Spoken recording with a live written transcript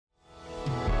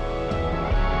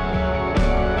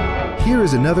Here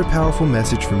is another powerful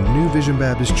message from New Vision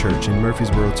Baptist Church in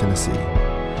Murfreesboro, Tennessee.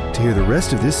 To hear the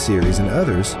rest of this series and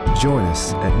others, join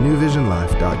us at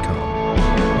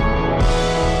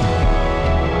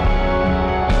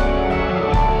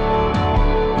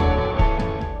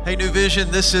newvisionlife.com. Hey, New Vision,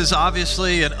 this is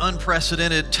obviously an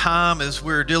unprecedented time as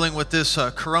we're dealing with this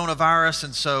coronavirus,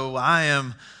 and so I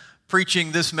am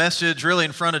preaching this message really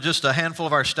in front of just a handful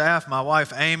of our staff. My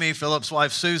wife, Amy, Philip's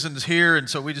wife, Susan's here, and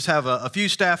so we just have a few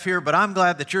staff here, but I'm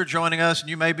glad that you're joining us, and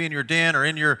you may be in your den or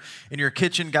in your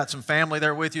kitchen, got some family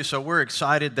there with you, so we're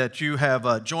excited that you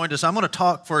have joined us. I'm going to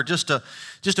talk for just a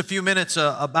few minutes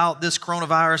about this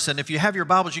coronavirus, and if you have your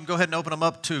Bibles, you can go ahead and open them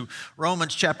up to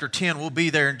Romans chapter 10. We'll be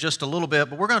there in just a little bit,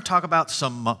 but we're going to talk about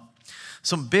some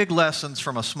big lessons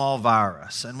from a small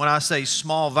virus. And when I say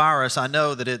small virus, I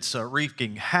know that it's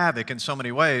wreaking havoc in so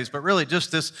many ways, but really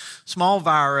just this small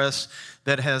virus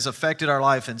that has affected our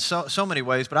life in so many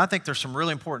ways. But I think there's some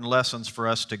really important lessons for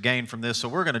us to gain from this, so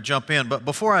we're going to jump in. But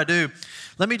before I do,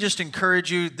 let me just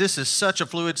encourage you, this is such a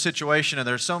fluid situation and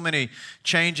there's so many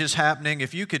changes happening.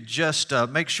 If you could just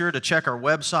make sure to check our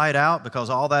website out, because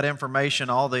all that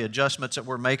information, all the adjustments that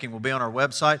we're making will be on our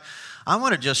website. I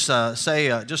want to just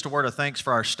say just a word of thanks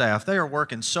for our staff. They are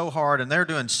working so hard, and they're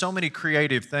doing so many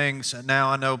creative things.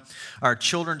 Now, I know our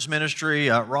children's ministry,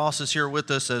 Ross is here with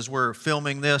us as we're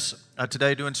filming this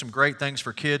today, doing some great things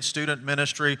for kids, student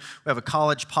ministry. We have a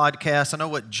college podcast. I know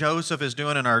what Joseph is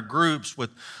doing in our groups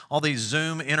with all these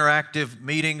Zoom interactive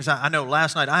meetings. I know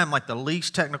last night, I am like the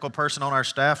least technical person on our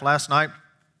staff. Last night,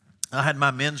 I had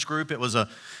my men's group. It was a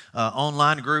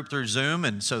online group through Zoom,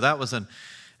 and so that was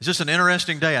it's just an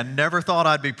interesting day. I never thought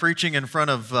I'd be preaching in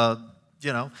front of,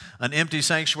 an empty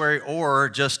sanctuary or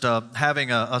just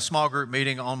having a small group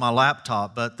meeting on my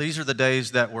laptop. But these are the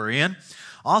days that we're in.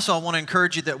 Also, I want to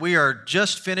encourage you that we are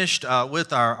just finished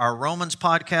with our Romans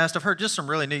podcast. I've heard just some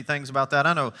really neat things about that.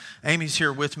 I know Amy's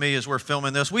here with me as we're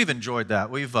filming this. We've enjoyed that.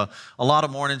 We've a lot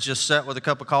of mornings just sat with a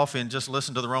cup of coffee and just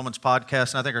listened to the Romans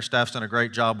podcast, and I think our staff's done a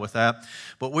great job with that.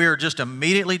 But we are just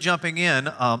immediately jumping in.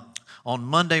 On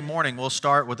Monday morning, we'll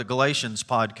start with the Galatians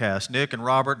podcast. Nick and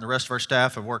Robert and the rest of our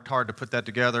staff have worked hard to put that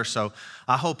together, so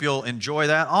I hope you'll enjoy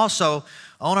that. Also,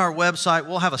 on our website,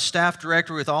 we'll have a staff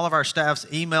directory with all of our staff's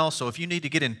emails, so if you need to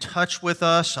get in touch with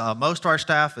us, most of our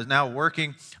staff is now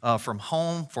working from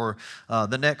home for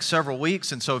the next several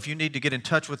weeks, and so if you need to get in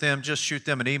touch with them, just shoot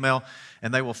them an email,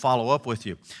 and they will follow up with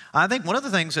you. I think one of the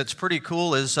things that's pretty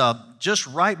cool is just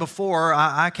right before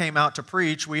I came out to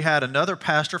preach, we had another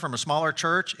pastor from a smaller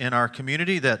church in our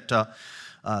community that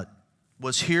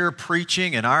was here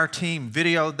preaching, and our team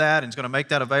videoed that and is going to make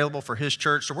that available for his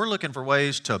church. So we're looking for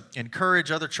ways to encourage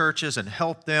other churches and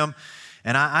help them.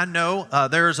 And I know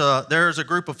there's a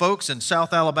group of folks in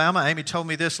South Alabama. Amy told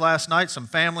me this last night, some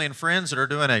family and friends that are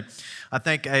doing a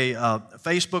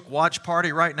Facebook watch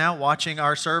party right now, watching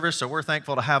our service. So we're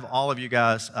thankful to have all of you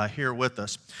guys here with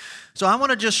us. So I want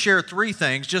to just share three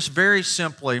things, just very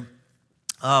simply,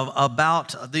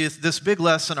 about this big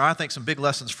lesson, or I think some big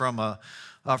lessons from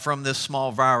this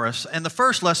small virus. And the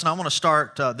first lesson, I want to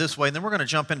start this way, and then we're going to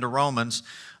jump into Romans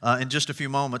in just a few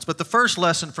moments. But the first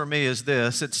lesson for me is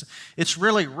this. It's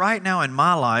really right now in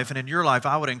my life and in your life,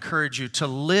 I would encourage you to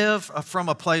live from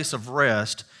a place of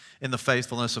rest in the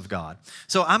faithfulness of God.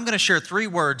 So I'm going to share three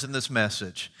words in this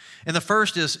message. And the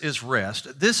first is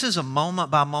rest. This is a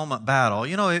moment-by-moment battle.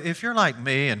 You know, if you're like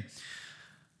me and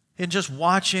just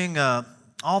watching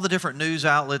all the different news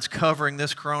outlets covering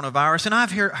this coronavirus, and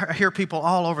I hear people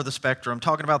all over the spectrum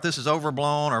talking about this is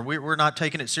overblown, or we're not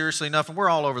taking it seriously enough, and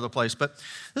we're all over the place. But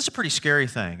this is a pretty scary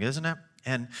thing, isn't it?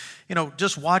 And,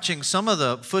 just watching some of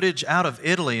the footage out of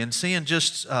Italy and seeing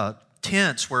just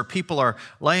tents where people are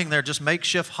laying there, just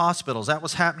makeshift hospitals. That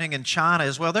was happening in China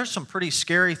as well. There's some pretty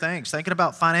scary things, thinking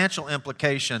about financial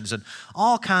implications and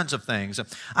all kinds of things.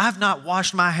 I've not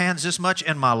washed my hands this much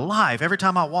in my life. Every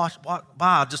time I walk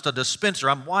by just a dispenser,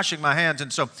 I'm washing my hands.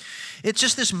 And so it's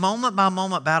just this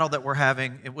moment-by-moment battle that we're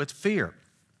having with fear.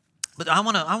 But I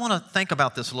want to think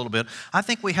about this a little bit. I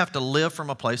think we have to live from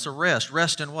a place of rest.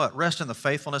 Rest in what? Rest in the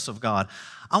faithfulness of God.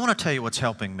 I want to tell you what's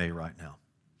helping me right now,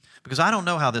 because I don't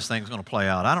know how this thing's going to play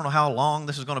out. I don't know how long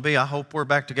this is going to be. I hope we're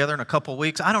back together in a couple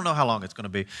weeks. I don't know how long it's going to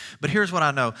be. But here's what I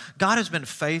know. God has been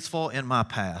faithful in my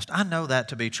past. I know that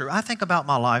to be true. I think about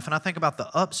my life, and I think about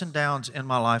the ups and downs in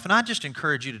my life, and I just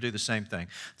encourage you to do the same thing.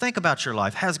 Think about your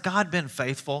life. Has God been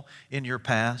faithful in your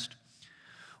past?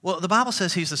 Well, the Bible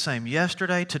says He's the same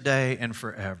yesterday, today, and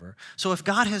forever. So if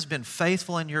God has been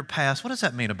faithful in your past, what does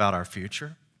that mean about our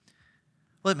future?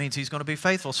 Well, it means he's going to be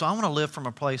faithful. So I want to live from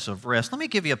a place of rest. Let me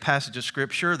give you a passage of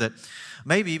Scripture that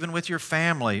maybe even with your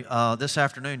family this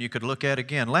afternoon you could look at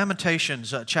again.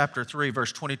 Lamentations chapter 3,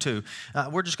 verse 22.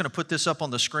 We're just going to put this up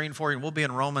on the screen for you, and we'll be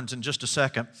in Romans in just a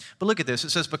second. But look at this. It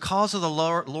says, because of the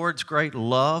Lord's great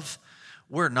love,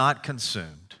 we're not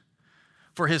consumed,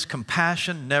 for his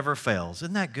compassion never fails.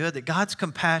 Isn't that good? That God's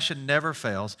compassion never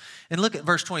fails. And look at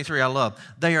verse 23, I love.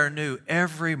 They are new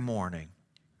every morning.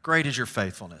 Great is your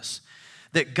faithfulness.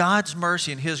 That God's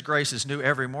mercy and his grace is new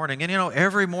every morning. And you know,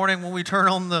 every morning when we turn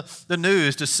on the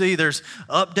news to see there's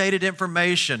updated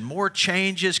information, more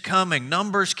changes coming,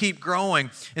 numbers keep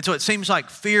growing. And so it seems like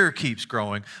fear keeps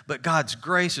growing, but God's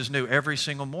grace is new every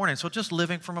single morning. So just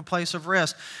living from a place of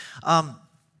rest.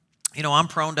 You know, I'm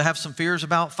prone to have some fears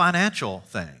about financial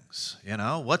things. You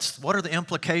know, what are the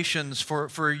implications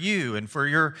for you and for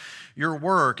your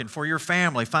work and for your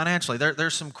family financially?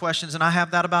 There's some questions, and I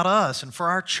have that about us and for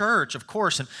our church, of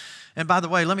course. And by the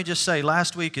way, let me just say,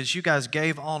 last week as you guys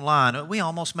gave online, we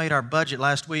almost made our budget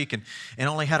last week and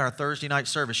only had our Thursday night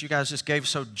service. You guys just gave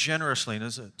so generously, and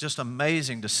it's just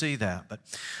amazing to see that. But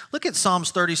look at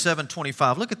Psalms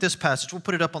 37:25. Look at this passage. We'll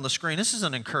put it up on the screen. This is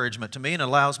an encouragement to me and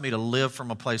allows me to live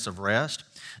from a place of rest.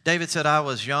 David said, I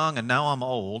was young and now I'm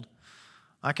old.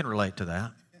 I can relate to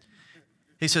that.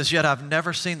 He says, yet I've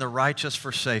never seen the righteous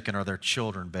forsaken or their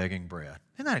children begging bread.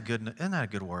 Isn't that a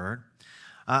good word?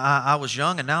 I was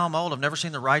young and now I'm old. I've never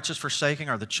seen the righteous forsaking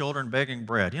or the children begging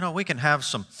bread. You know, we can have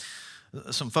some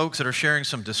folks that are sharing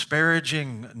some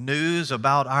disparaging news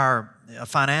about our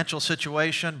financial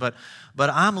situation, but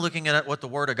I'm looking at what the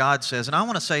Word of God says. And I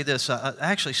want to say this.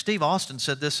 Actually, Steve Austin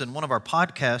said this in one of our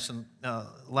podcasts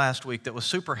last week that was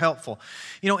super helpful.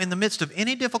 You know, in the midst of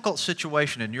any difficult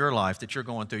situation in your life that you're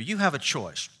going through, you have a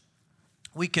choice.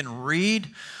 We can read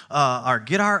or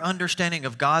get our understanding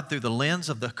of God through the lens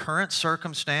of the current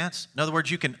circumstance. In other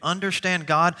words, you can understand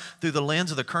God through the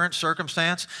lens of the current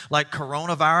circumstance, like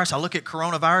coronavirus. I look at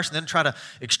coronavirus and then try to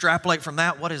extrapolate from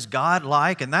that, what is God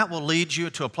like? And that will lead you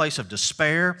to a place of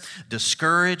despair,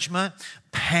 discouragement,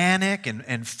 panic,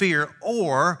 and fear.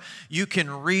 Or you can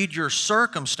read your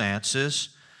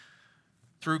circumstances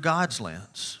through God's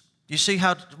lens. You see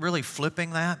how really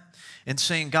flipping that? And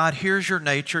saying, God, here's your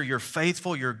nature. You're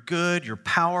faithful, you're good, you're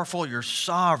powerful, you're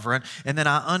sovereign. And then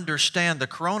I understand the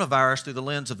coronavirus through the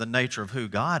lens of the nature of who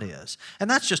God is. And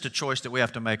that's just a choice that we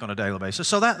have to make on a daily basis.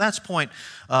 So that's point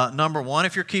number one.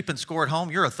 If you're keeping score at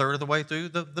home, you're a third of the way through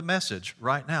the message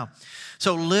right now.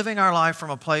 So living our life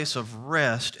from a place of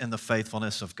rest in the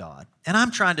faithfulness of God. And I'm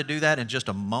trying to do that in just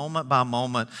a moment by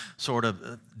moment sort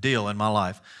of deal in my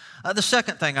life. The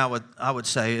second thing I would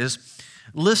say is,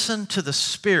 listen to the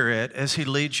Spirit as He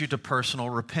leads you to personal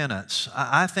repentance.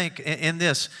 I think in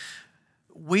this,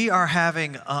 we are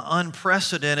having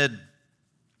unprecedented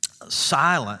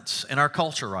silence in our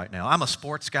culture right now. I'm a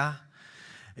sports guy.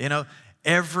 You know,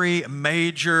 every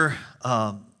major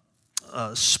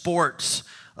sports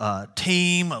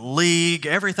team, league,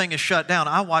 everything is shut down.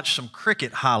 I watched some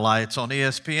cricket highlights on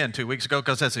ESPN 2 weeks ago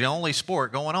because that's the only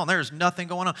sport going on. There's nothing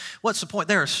going on. What's the point?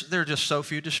 There are just so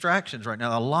few distractions right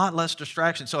now, a lot less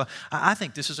distractions. So I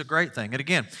think this is a great thing. And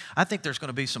again, I think there's going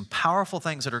to be some powerful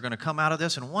things that are going to come out of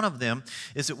this, and one of them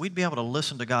is that we'd be able to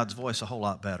listen to God's voice a whole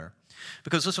lot better.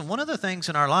 Because listen, one of the things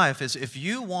in our life is if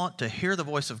you want to hear the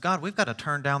voice of God, we've got to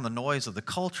turn down the noise of the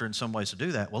culture in some ways to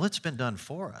do that. Well, it's been done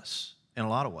for us in a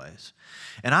lot of ways.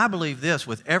 And I believe this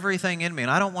with everything in me,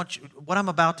 and I don't want you, what I'm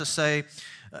about to say,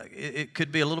 it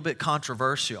could be a little bit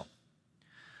controversial,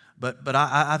 but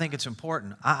I think it's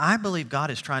important. I believe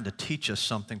God is trying to teach us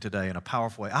something today in a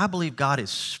powerful way. I believe God is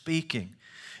speaking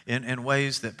in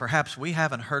ways that perhaps we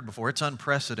haven't heard before. It's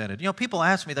unprecedented. You know, people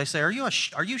ask me, they say, are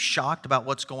you shocked about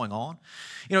what's going on?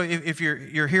 You know, if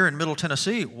you're here in Middle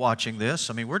Tennessee watching this,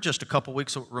 I mean, we're just a couple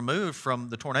weeks removed from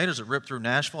the tornadoes that ripped through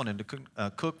Nashville and into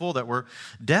Cookeville that were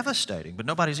devastating. But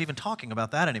nobody's even talking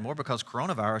about that anymore because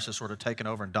coronavirus has sort of taken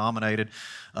over and dominated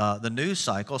the news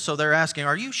cycle. So they're asking,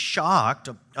 are you shocked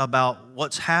about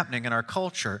what's happening in our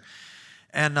culture?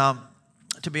 And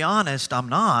to be honest, I'm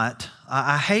not.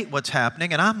 I hate what's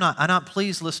happening, and I'm not.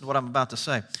 Please listen to what I'm about to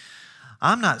say.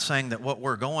 I'm not saying that what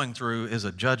we're going through is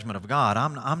a judgment of God.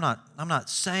 I'm not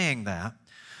saying that.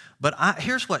 But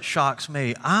here's what shocks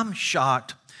me. I'm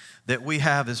shocked that we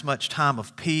have as much time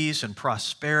of peace and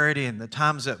prosperity and the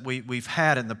times that we've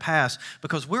had in the past,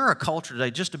 because we're a culture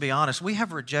today, just to be honest, we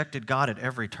have rejected God at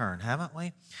every turn, haven't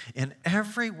we? In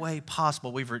every way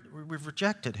possible, we've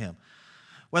rejected Him.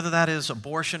 Whether that is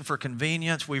abortion for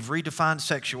convenience, we've redefined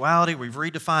sexuality, we've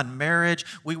redefined marriage,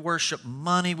 we worship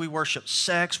money, we worship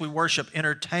sex, we worship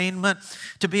entertainment.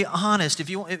 To be honest, if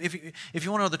you want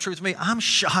to know the truth of me, I'm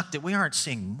shocked that we aren't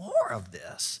seeing more of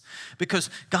this because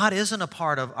God isn't a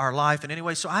part of our life in any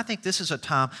way. So I think this is a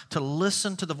time to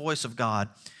listen to the voice of God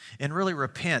and really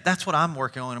repent. That's what I'm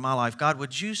working on in my life. God,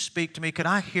 would you speak to me? Could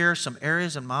I hear some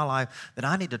areas in my life that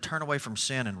I need to turn away from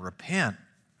sin and repent?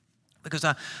 Because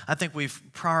I think we've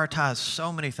prioritized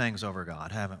so many things over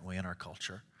God, haven't we, in our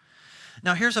culture?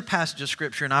 Now, here's a passage of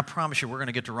Scripture, and I promise you we're going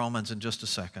to get to Romans in just a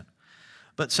second.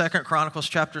 But 2 Chronicles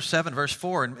chapter 7, verse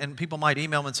 4, and people might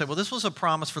email me and say, well, this was a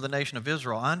promise for the nation of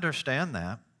Israel. I understand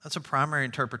that. That's a primary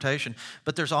interpretation.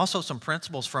 But there's also some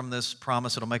principles from this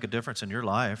promise that will make a difference in your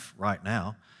life right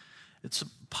now. It's a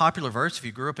popular verse. If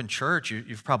you grew up in church,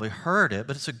 you've probably heard it,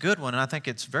 but it's a good one, and I think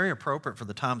it's very appropriate for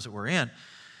the times that we're in.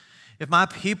 If my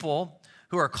people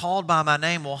who are called by my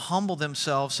name will humble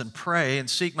themselves and pray and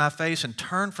seek my face and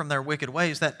turn from their wicked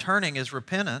ways, that turning is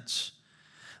repentance,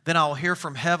 then I will hear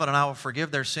from heaven and I will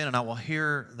forgive their sin and I will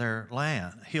heal their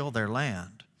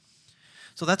land.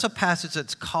 So that's a passage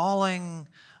that's calling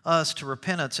us to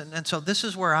repentance. And so this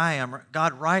is where I am.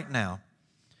 God, right now,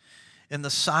 in the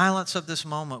silence of this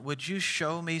moment, would you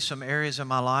show me some areas in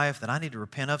my life that I need to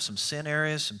repent of, some sin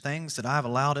areas, some things that I've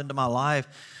allowed into my life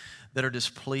that are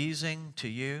displeasing to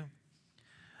you?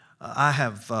 I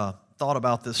have thought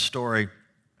about this story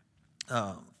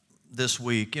this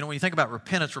week. You know, when you think about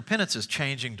repentance is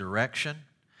changing direction.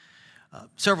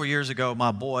 Several years ago,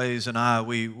 my boys and I,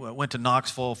 we went to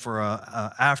Knoxville for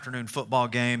an afternoon football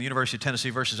game, University of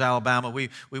Tennessee versus Alabama. We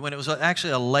went, it was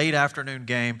actually a late afternoon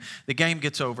game. The game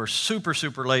gets over super,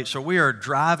 super late, so we are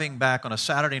driving back on a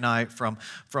Saturday night from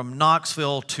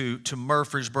Knoxville to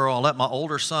Murfreesboro. I let my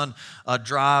older son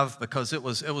drive because it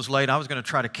was late. I was going to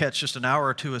try to catch just an hour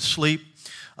or two of sleep.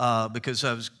 Because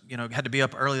I was, had to be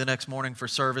up early the next morning for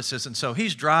services, and so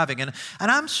he's driving, and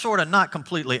I'm sort of not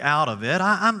completely out of it.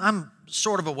 I'm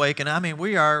sort of awake, and I mean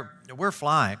we're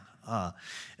flying,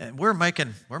 and we're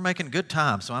making good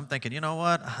time. So I'm thinking, you know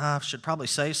what, I should probably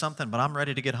say something, but I'm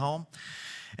ready to get home.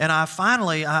 And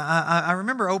I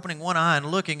remember opening one eye and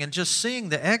looking and just seeing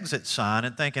the exit sign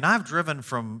and thinking, I've driven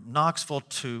from Knoxville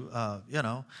to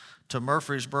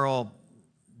Murfreesboro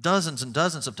dozens and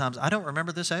dozens of times. I don't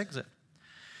remember this exit.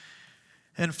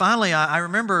 And finally, I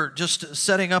remember just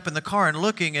setting up in the car and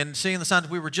looking and seeing the signs.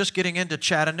 We were just getting into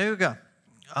Chattanooga.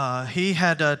 He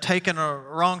had taken a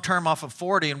wrong turn off of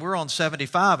 40, and we're on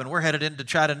 75, and we're headed into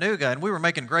Chattanooga, and we were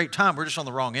making great time. We're just on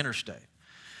the wrong interstate.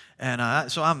 And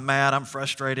so I'm mad. I'm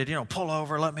frustrated. Pull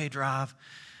over, let me drive.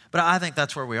 But I think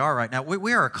that's where we are right now.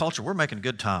 We are a culture. We're making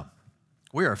good time.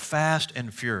 We are fast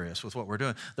and furious with what we're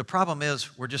doing. The problem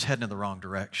is we're just heading in the wrong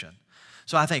direction.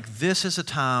 So I think this is a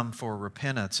time for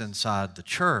repentance inside the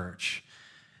church.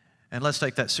 And let's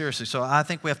take that seriously. So I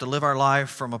think we have to live our life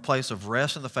from a place of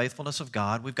rest in the faithfulness of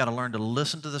God. We've got to learn to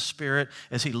listen to the Spirit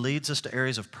as He leads us to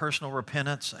areas of personal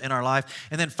repentance in our life.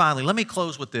 And then finally, let me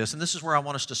close with this. And this is where I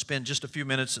want us to spend just a few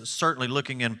minutes, certainly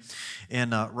looking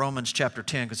in Romans chapter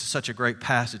 10, because it's such a great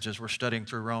passage as we're studying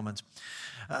through Romans.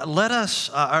 Let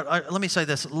me say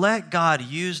this. Let God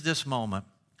use this moment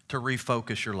to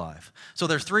refocus your life. So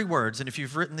there's three words, and if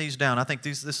you've written these down, I think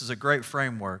this is a great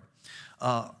framework.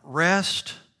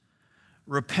 Rest,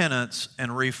 repentance,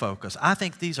 and refocus. I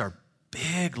think these are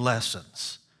big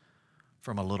lessons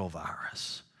from a little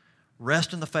virus.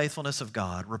 Rest in the faithfulness of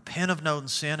God, repent of known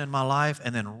sin in my life,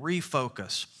 and then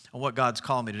refocus on what God's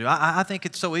called me to do. I think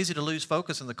it's so easy to lose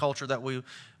focus in the culture that we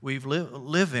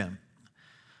live in.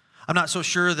 I'm not so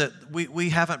sure that we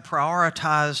haven't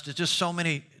prioritized just so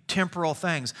many temporal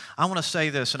things. I want to say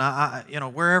this,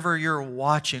 and wherever you're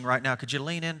watching right now, could you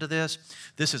lean into this?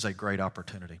 This is a great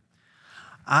opportunity.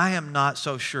 I am not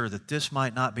so sure that this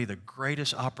might not be the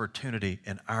greatest opportunity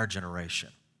in our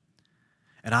generation,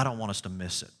 and I don't want us to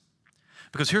miss it.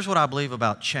 Because here's what I believe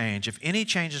about change. If any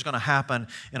change is going to happen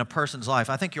in a person's life,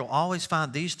 I think you'll always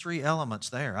find these three elements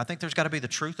there. I think there's got to be the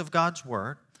truth of God's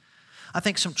Word. I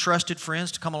think some trusted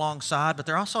friends to come alongside, but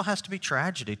there also has to be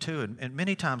tragedy too. And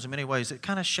many times, in many ways, it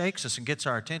kind of shakes us and gets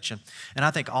our attention. And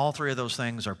I think all three of those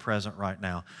things are present right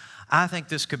now. I think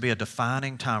this could be a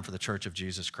defining time for the Church of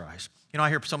Jesus Christ. I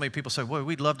hear so many people say, well,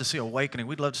 we'd love to see awakening.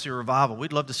 We'd love to see a revival.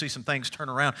 We'd love to see some things turn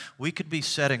around. We could be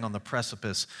setting on the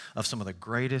precipice of some of the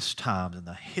greatest times in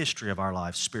the history of our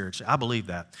lives spiritually. I believe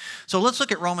that. So let's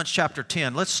look at Romans chapter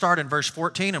 10. Let's start in verse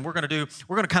 14, and we're going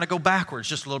to kind of go backwards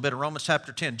just a little bit in Romans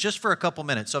chapter 10, just for a couple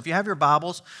minutes. So if you have your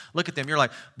Bibles, look at them. You're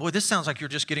like, boy, this sounds like you're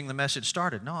just getting the message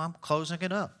started. No, I'm closing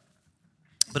it up.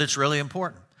 But it's really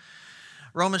important.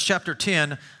 Romans chapter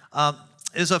 10,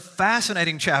 is a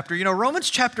fascinating chapter. You know, Romans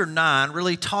chapter 9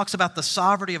 really talks about the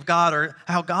sovereignty of God, or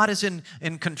how God is in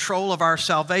control of our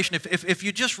salvation. If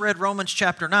you just read Romans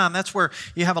chapter 9, that's where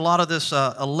you have a lot of this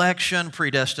election,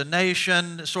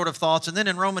 predestination sort of thoughts. And then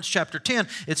in Romans chapter 10,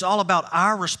 it's all about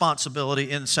our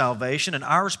responsibility in salvation and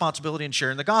our responsibility in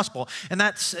sharing the gospel. And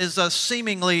that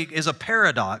seemingly is a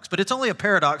paradox, but it's only a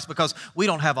paradox because we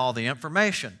don't have all the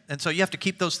information. And so you have to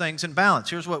keep those things in balance.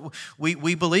 Here's what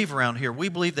we believe around here. We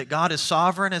believe that God is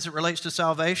sovereign as it relates to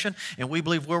salvation, and we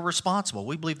believe we're responsible.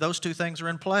 We believe those two things are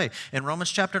in play. And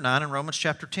Romans chapter 9 and Romans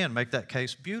chapter 10 make that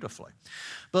case beautifully.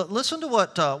 But listen to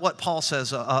what Paul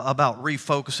says about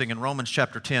refocusing in Romans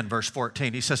chapter 10, verse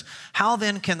 14. He says, "How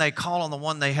then can they call on the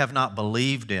one they have not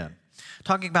believed in?"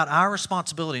 Talking about our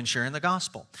responsibility in sharing the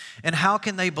gospel. "And how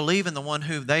can they believe in the one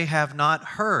who they have not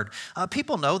heard?"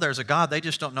 People know there's a God, they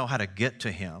just don't know how to get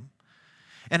to him.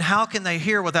 "And how can they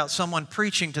hear without someone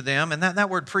preaching to them?" And that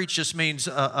word preach just means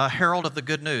a herald of the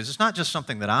good news. It's not just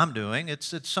something that I'm doing.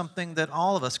 It's something that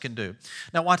all of us can do.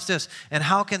 Now watch this. "And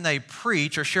how can they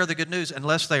preach or share the good news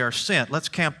unless they are sent?" Let's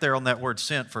camp there on that word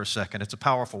sent for a second. It's a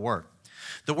powerful word.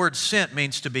 The word sent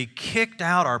means to be kicked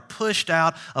out or pushed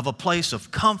out of a place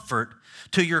of comfort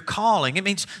to your calling. It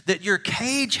means that your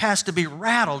cage has to be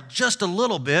rattled just a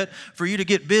little bit for you to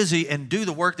get busy and do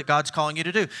the work that God's calling you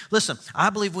to do. Listen, I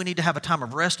believe we need to have a time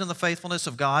of rest in the faithfulness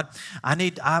of God.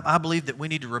 I believe that we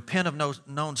need to repent of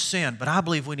known sin, but I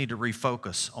believe we need to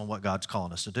refocus on what God's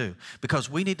calling us to do, because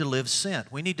we need to live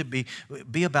sent. We need to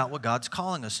be about what God's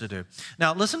calling us to do.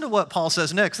 Now, listen to what Paul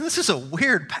says next. And this is a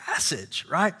weird passage,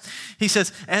 right? He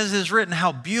says, "As is written,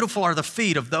 how beautiful are the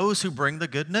feet of those who bring the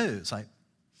good news."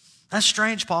 That's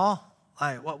strange, Paul.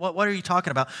 What are you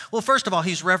talking about? Well, first of all,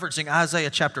 he's referencing Isaiah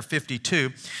chapter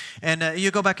 52. And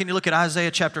you go back and you look at Isaiah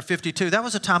chapter 52. That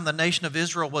was a time the nation of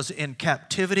Israel was in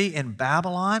captivity in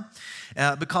Babylon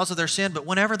because of their sin. But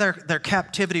whenever their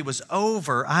captivity was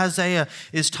over, Isaiah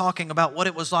is talking about what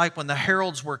it was like when the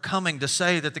heralds were coming to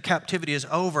say that the captivity is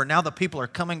over. Now the people are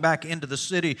coming back into the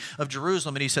city of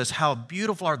Jerusalem. And he says, "How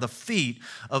beautiful are the feet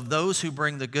of those who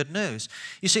bring the good news."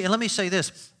 You see, and let me say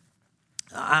this.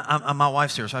 My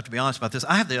wife's here, so I have to be honest about this.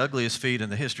 I have the ugliest feet in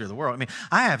the history of the world. I mean,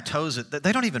 I have toes that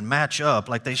they don't even match up.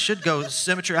 Like, they should go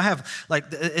symmetry. I have,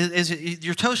 like,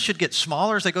 your toes should get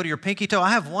smaller as they go to your pinky toe.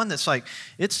 I have one that's like,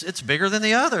 it's bigger than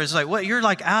the other. It's like, what? You're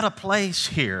like out of place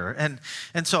here.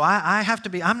 And so I have to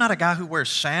be, I'm not a guy who wears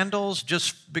sandals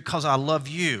just because I love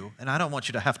you. And I don't want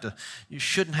you you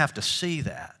shouldn't have to see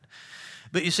that.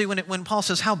 But you see, when Paul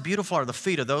says, "How beautiful are the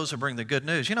feet of those who bring the good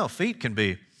news," you know, feet can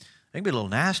be a little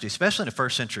nasty, especially in the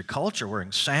first century culture,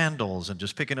 wearing sandals and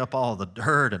just picking up all the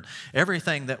dirt and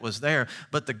everything that was there.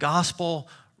 But the gospel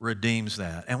redeems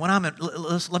that. And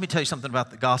let me tell you something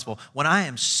about the gospel. When I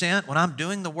am sent, when I'm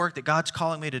doing the work that God's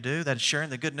calling me to do, that is sharing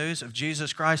the good news of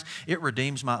Jesus Christ, it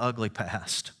redeems my ugly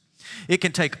past. It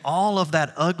can take all of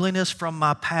that ugliness from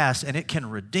my past and it can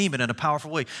redeem it in a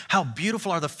powerful way. How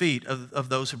beautiful are the feet of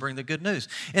those who bring the good news.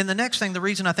 And the next thing, the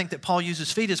reason I think that Paul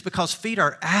uses feet is because feet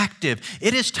are active.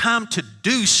 It is time to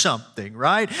do something,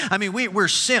 right? I mean, we're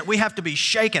sent. We have to be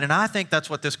shaken. And I think that's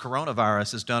what this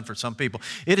coronavirus has done for some people.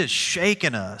 It has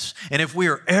shaken us. And if we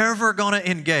are ever going to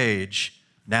engage,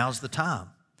 now's the time.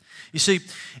 You see,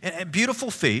 and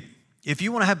beautiful feet, if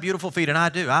you want to have beautiful feet, and I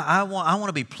do, I want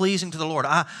to be pleasing to the Lord.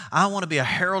 I want to be a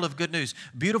herald of good news.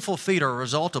 Beautiful feet are a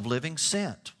result of living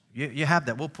sent. You have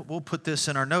that. We'll put this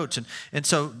in our notes. And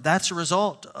so that's a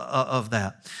result of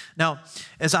that. Now,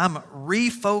 as I'm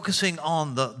refocusing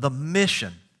on the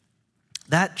mission,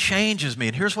 that changes me.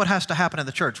 And here's what has to happen in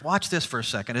the church. Watch this for a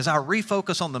second. As I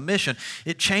refocus on the mission,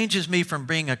 it changes me from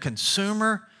being a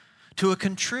consumer to a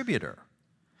contributor.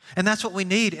 And that's what we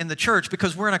need in the church,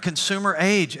 because we're in a consumer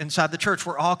age inside the church.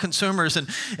 We're all consumers. And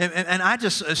I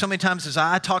just, so many times as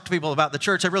I talk to people about the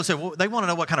church, they really say, well, they want to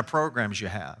know what kind of programs you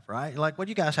have, right? Like, what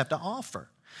do you guys have to offer?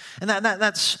 And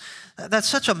that's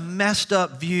such a messed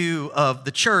up view of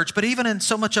the church. But even in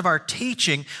so much of our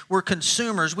teaching, we're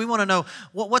consumers. We want to know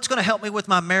what's going to help me with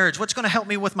my marriage, what's going to help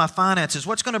me with my finances,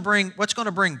 what's going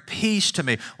to bring peace to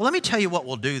me. Well, let me tell you what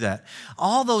will do that.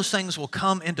 All those things will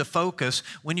come into focus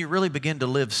when you really begin to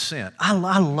live sent. I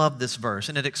love this verse,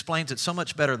 and it explains it so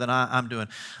much better than I'm doing.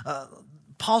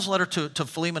 Paul's letter to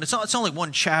Philemon, it's only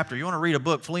one chapter. You want to read a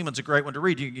book, Philemon's a great one to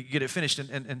read. You can get it finished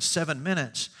in 7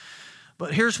 minutes.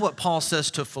 But here's what Paul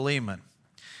says to Philemon.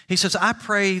 He says, I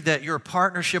pray that your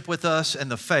partnership with us in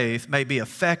the faith may be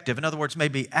effective. In other words, may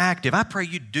be active. I pray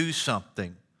you do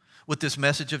something with this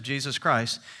message of Jesus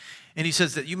Christ. And he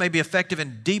says that you may be effective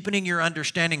in deepening your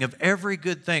understanding of every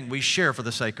good thing we share for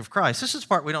the sake of Christ. This is the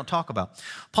part we don't talk about.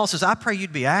 Paul says, I pray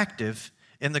you'd be active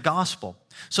in the gospel,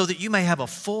 so that you may have a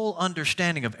full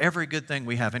understanding of every good thing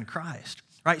we have in Christ.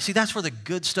 Right? See, that's where the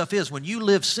good stuff is. When you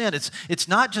live sin, it's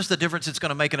not just the difference it's going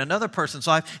to make in another person's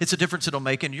life, it's a difference it'll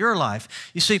make in your life.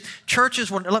 You see,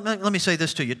 churches, let me say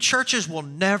this to you. Churches were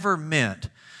never meant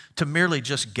to merely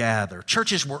just gather.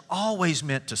 Churches were always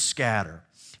meant to scatter.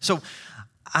 So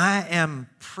I am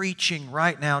preaching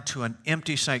right now to an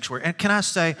empty sanctuary. And can I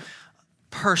say,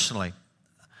 personally,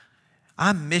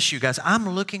 I miss you guys. I'm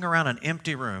looking around an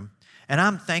empty room, and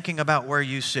I'm thinking about where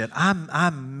you sit. I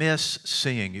miss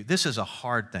seeing you. This is a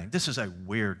hard thing. This is a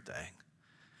weird thing.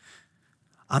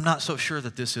 I'm not so sure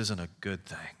that this isn't a good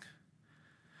thing.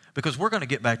 Because we're going to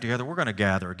get back together. We're going to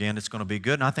gather again. It's going to be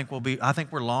good. And I think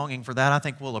we're longing for that. I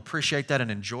think we'll appreciate that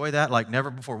and enjoy that like never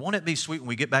before. Won't it be sweet when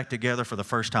we get back together for the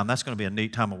first time? That's going to be a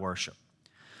neat time of worship.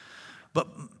 But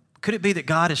could it be that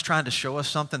God is trying to show us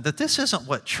something? That this isn't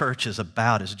what church is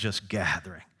about, is just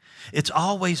gathering. It's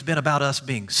always been about us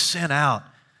being sent out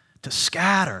to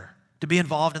scatter, to be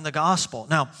involved in the gospel.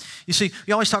 Now, you see,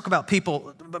 you always talk about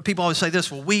people always say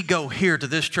this, well, we go here to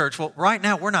this church. Well, right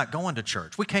now, we're not going to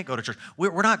church. We can't go to church.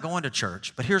 We're not going to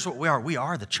church, but here's what we are. We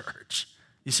are the church.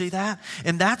 You see that?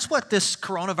 And that's what this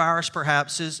coronavirus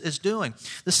perhaps is doing.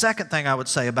 The second thing I would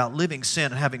say about living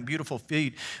sin and having beautiful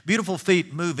feet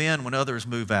move in when others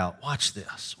move out. Watch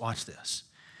this.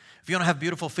 If you want to have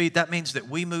beautiful feet, that means that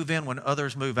we move in when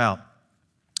others move out.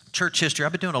 Church history,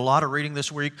 I've been doing a lot of reading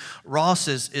this week. Ross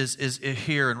is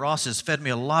here, and Ross has fed me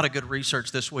a lot of good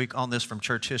research this week on this from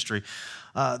church history.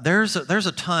 There's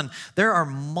a ton. There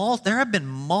have been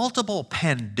multiple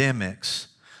pandemics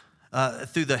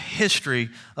through the history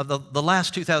of the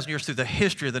last 2,000 years, through the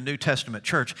history of the New Testament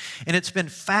church. And it's been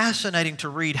fascinating to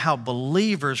read how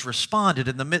believers responded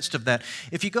in the midst of that.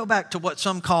 If you go back to what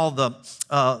some call the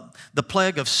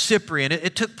plague of Cyprian,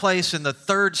 it took place in the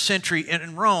 3rd century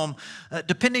in Rome.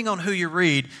 Depending on who you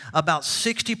read, about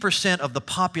 60% of the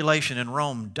population in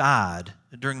Rome died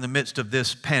during the midst of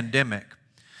this pandemic.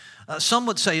 Some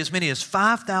would say as many as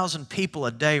 5,000 people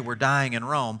a day were dying in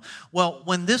Rome. Well,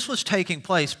 when this was taking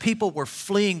place, people were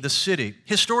fleeing the city.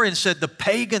 Historians said the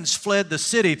pagans fled the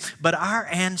city, but our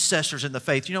ancestors in the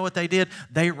faith, you know what they did?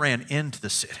 They ran into the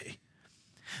city.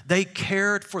 They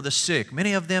cared for the sick,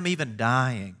 many of them even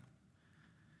dying.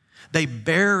 They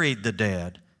buried the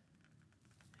dead,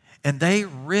 and they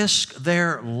risked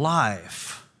their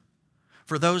life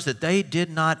for those that they did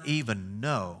not even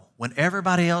know. When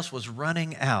everybody else was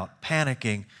running out,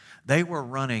 panicking, they were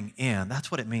running in. That's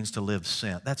what it means to live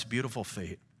sent. That's beautiful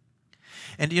feet.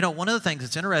 And you know, one of the things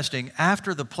that's interesting,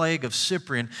 after the plague of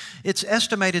Cyprian, it's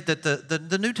estimated that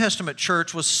the New Testament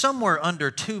church was somewhere under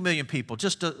 2 million people,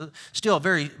 still a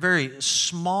very, very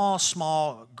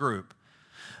small group.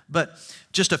 But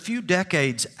just a few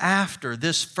decades after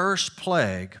this first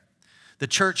plague, the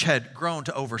church had grown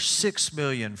to over 6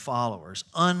 million followers.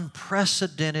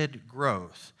 Unprecedented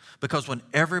growth. Because when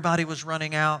everybody was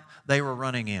running out, they were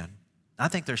running in. I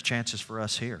think there's chances for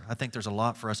us here. I think there's a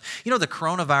lot for us. You know, the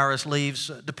coronavirus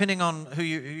leaves, depending on who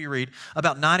you read,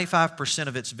 about 95%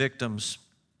 of its victims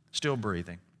still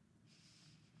breathing.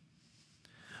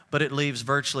 But it leaves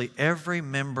virtually every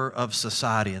member of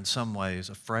society in some ways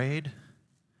afraid,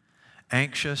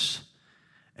 anxious,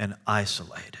 and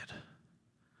isolated.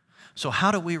 So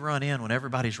how do we run in when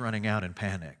everybody's running out in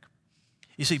panic?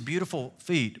 You see, beautiful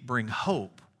feet bring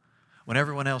hope when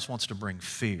everyone else wants to bring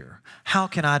fear. How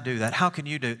can I do that? How can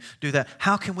you do that?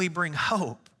 How can we bring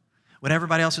hope when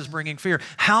everybody else is bringing fear?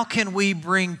 How can we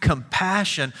bring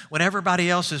compassion when everybody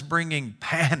else is bringing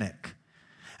panic?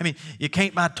 I mean, you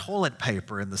can't buy toilet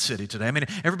paper in the city today. I mean,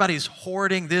 everybody's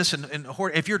hoarding this and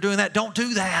hoarding. If you're doing that, don't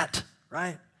do that,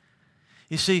 right?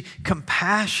 You see,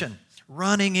 compassion,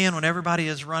 running in when everybody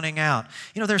is running out.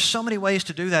 You know, there's so many ways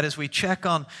to do that as we check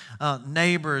on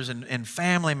neighbors and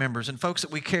family members and folks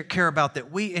that we care about, that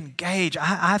we engage.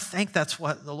 I think that's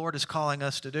what the Lord is calling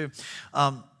us to do.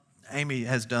 Amy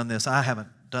has done this. I haven't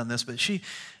done this, but she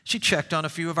checked on a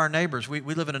few of our neighbors. We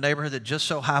live in a neighborhood that just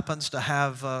so happens to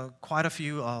have quite a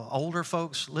few older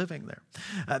folks living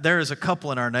there. There is a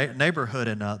couple in our neighborhood,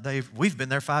 and we've been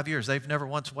there 5 years. They've never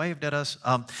once waved at us.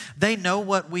 They know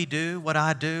what we do, what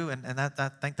I do, and I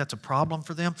think that's a problem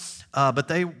for them. But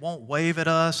they won't wave at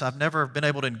us. I've never been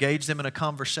able to engage them in a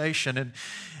conversation.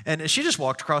 And she just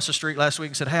walked across the street last week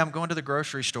and said, "Hey, I'm going to the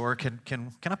grocery store. Can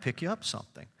I pick you up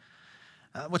something?"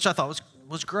 Which I thought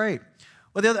was great.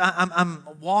 Well, I'm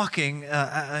walking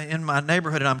in my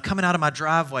neighborhood, and I'm coming out of my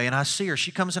driveway, and I see her. She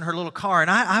comes in her little car,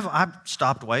 and I've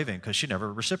stopped waving because she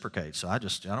never reciprocates. So I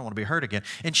don't want to be hurt again.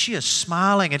 And she is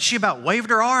smiling, and she about waved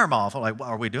her arm off. I'm like, well,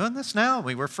 are we doing this now?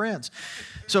 We're friends.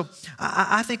 So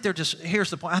I think here's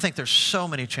the point. I think there's so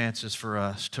many chances for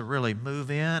us to really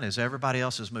move in as everybody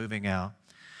else is moving out.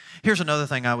 Here's another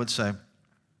thing I would say.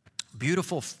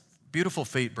 Beautiful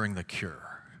feet bring the cure.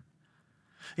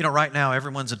 You know, right now,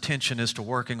 everyone's attention is to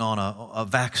working on a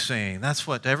vaccine. That's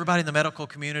what everybody in the medical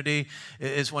community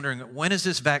is wondering, when is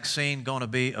this vaccine going to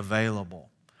be available?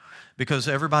 Because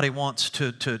everybody wants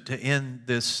to end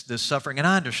this suffering, and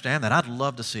I understand that. I'd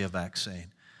love to see a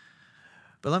vaccine.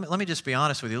 But let me just be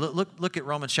honest with you. Look at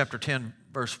Romans chapter 10,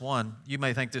 verse 1. You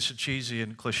may think this is cheesy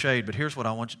and cliched, but here's what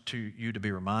I want you to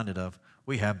be reminded of.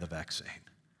 We have the vaccine.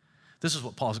 This is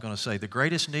what Paul's going to say. The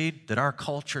greatest need that our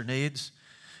culture needs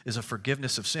is a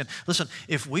forgiveness of sin. Listen,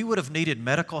 if we would have needed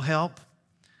medical help,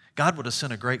 God would have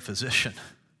sent a great physician.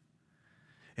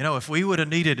 You know, if we would have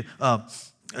needed a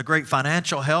great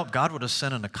financial help, God would have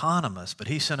sent an economist, but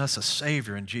He sent us a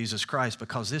Savior in Jesus Christ,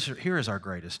 because here is our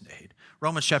greatest need.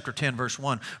 Romans chapter 10, verse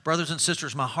 1, brothers and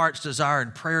sisters, my heart's desire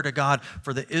and prayer to God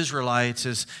for the Israelites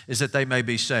is that they may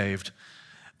be saved.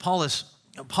 Paul is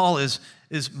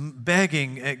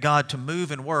begging God to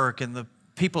move and work in the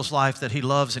people's life that he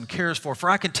loves and cares for. For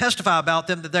I can testify about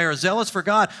them that they are zealous for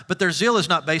God, but their zeal is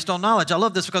not based on knowledge. I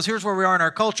love this because here's where we are in our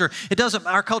culture.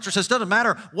 Our culture says it doesn't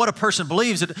matter what a person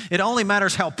believes. It only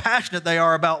matters how passionate they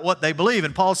are about what they believe.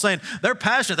 And Paul's saying they're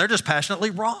passionate. They're just passionately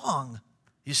wrong.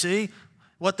 You see?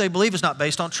 What they believe is not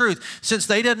based on truth. Since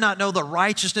they did not know the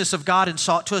righteousness of God and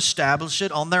sought to establish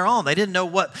it on their own. They didn't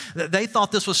know they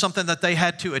thought this was something that they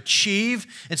had to achieve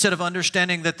instead of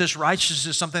understanding that this righteousness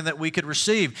is something that we could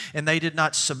receive. And they did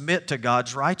not submit to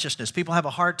God's righteousness. People have a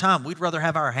hard time. We'd rather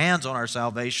have our hands on our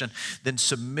salvation than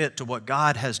submit to what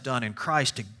God has done in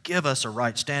Christ to give us a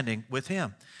right standing with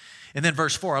Him. And then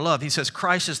verse 4, I love, he says,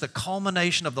 Christ is the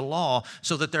culmination of the law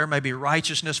so that there may be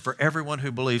righteousness for everyone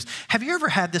who believes. Have you ever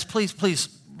had this, please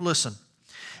listen.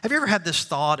 Have you ever had this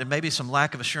thought and maybe some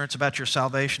lack of assurance about your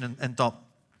salvation and thought,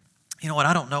 you know what,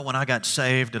 I don't know when I got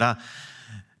saved. Did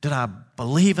I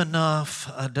believe enough?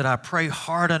 Did I pray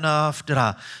hard enough? Did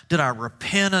I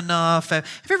repent enough? Have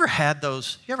you ever had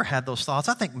those thoughts?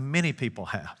 I think many people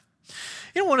have.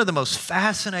 You know, one of the most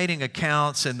fascinating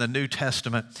accounts in the New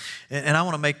Testament, and I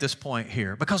want to make this point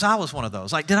here, because I was one of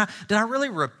those. Like, did I really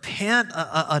repent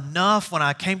enough when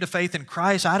I came to faith in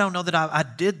Christ? I don't know that I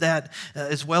did that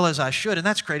as well as I should, and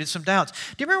that's created some doubts. Do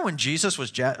you remember when Jesus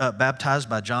was baptized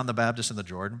by John the Baptist in the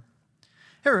Jordan?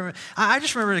 I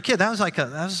just remember as a kid, that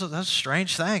was a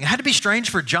strange thing. It had to be strange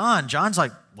for John. John's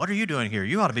like, what are you doing here?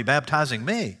 You ought to be baptizing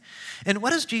me. And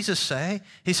what does Jesus say?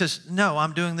 He says, no,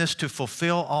 I'm doing this to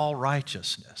fulfill all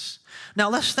righteousness. Now,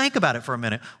 let's think about it for a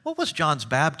minute. What was John's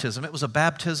baptism? It was a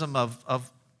baptism of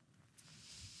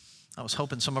I was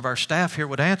hoping some of our staff here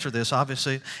would answer this,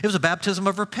 obviously. It was a baptism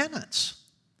of repentance.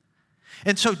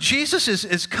 And so Jesus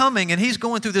is coming, and He's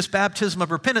going through this baptism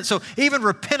of repentance. So even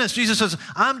repentance, Jesus says,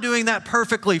 I'm doing that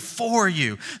perfectly for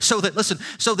you. So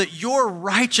that your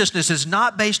righteousness is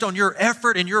not based on your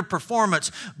effort and your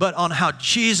performance, but on how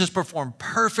Jesus performed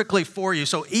perfectly for you.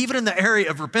 So even in the area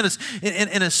of repentance,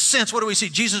 in a sense, what do we see?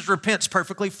 Jesus repents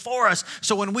perfectly for us.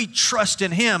 So when we trust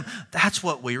in Him, that's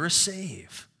what we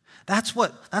receive. That's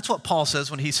what Paul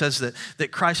says when he says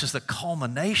that Christ is the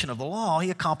culmination of the law. He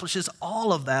accomplishes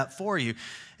all of that for you.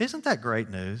 Isn't that great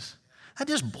news? That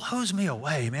just blows me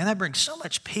away, man. That brings so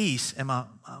much peace in my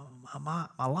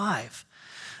life.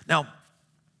 Now,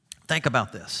 think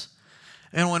about this.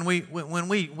 And when we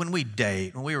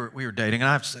date, when we were dating,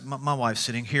 and my wife's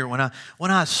sitting here. When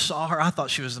I saw her, I thought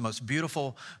she was the most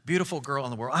beautiful girl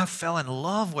in the world. I fell in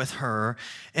love with her,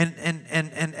 and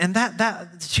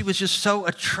that she was just so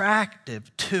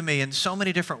attractive to me in so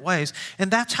many different ways.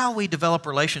 And that's how we develop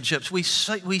relationships. We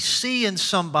see in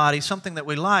somebody something that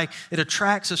we like, it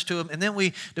attracts us to them, and then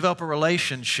we develop a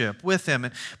relationship with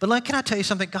them. But can I tell you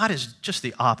something? God is just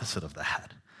the opposite of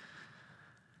that.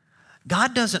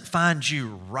 God doesn't find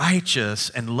you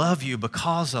righteous and love you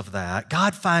because of that.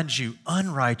 God finds you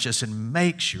unrighteous and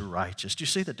makes you righteous. Do you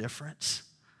see the difference?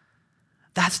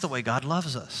 That's the way God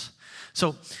loves us.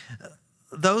 So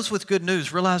those with good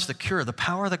news realize the cure, the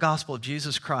power of the gospel of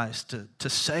Jesus Christ to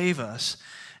save us.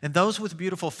 And those with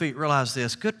beautiful feet realize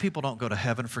this: good people don't go to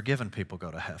heaven, forgiven people go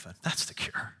to heaven. That's the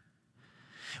cure.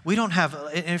 We don't have,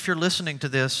 and if you're listening to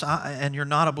this and you're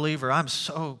not a believer, I'm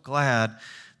so glad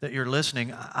that you're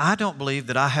listening, I don't believe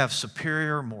that I have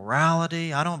superior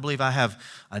morality. I don't believe I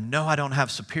know I don't have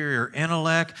superior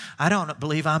intellect. I don't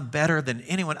believe I'm better than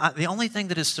anyone. The only thing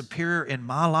that is superior in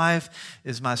my life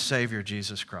is my Savior,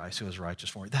 Jesus Christ, who is righteous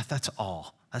for me. That's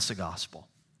all. That's the gospel.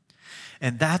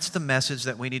 And that's the message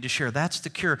that we need to share. That's the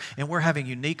cure. And we're having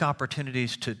unique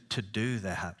opportunities to do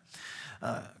that.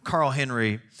 Carl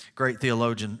Henry, great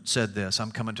theologian, said this.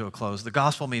 I'm coming to a close. The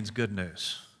gospel means good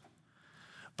news.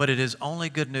 But it is only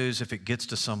good news if it gets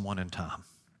to someone in time.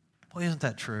 Boy, isn't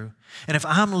that true? And if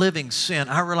I'm living sin,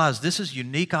 I realize this is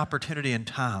unique opportunity in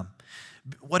time.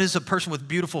 What is a person with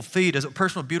beautiful feet? As a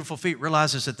person with beautiful feet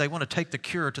realizes that they want to take the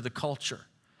cure to the culture.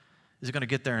 Is it going to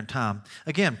get there in time?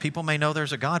 Again, people may know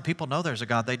there's a God. People know there's a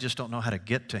God. They just don't know how to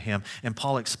get to him. And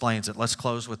Paul explains it. Let's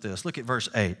close with this. Look at verse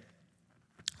 8.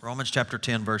 Romans chapter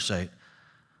 10, verse 8.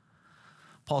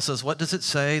 Paul says, what does it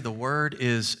say? The word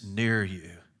is near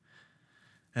you.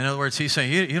 In other words, he's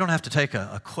saying you don't have to take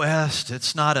a quest.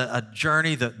 It's not a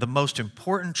journey. The most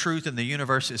important truth in the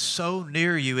universe is so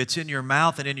near you. It's in your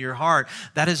mouth and in your heart.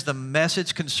 That is the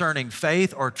message concerning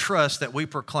faith or trust that we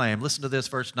proclaim. Listen to this,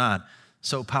 verse 9.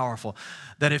 So powerful.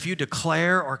 That if you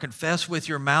declare or confess with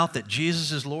your mouth that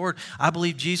Jesus is Lord, I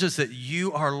believe, Jesus, that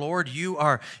you are Lord, you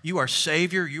are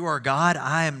Savior, you are God,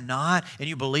 I am not, and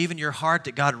you believe in your heart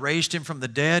that God raised him from the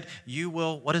dead, you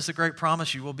will, what is the great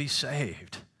promise? You will be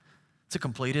saved. It's a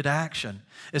completed action.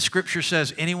 As Scripture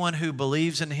says, anyone who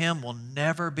believes in him will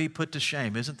never be put to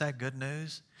shame. Isn't that good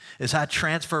news? As I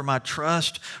transfer my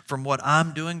trust from what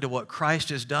I'm doing to what Christ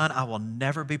has done, I will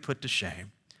never be put to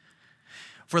shame.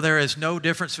 For there is no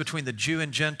difference between the Jew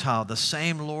and Gentile. The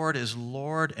same Lord is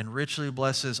Lord and richly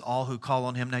blesses all who call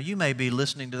on him. Now, you may be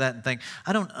listening to that and think,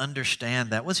 I don't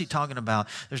understand that. What's he talking about?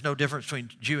 There's no difference between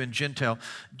Jew and Gentile.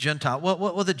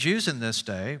 Well, the Jews in this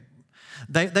day,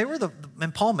 they were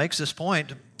and Paul makes this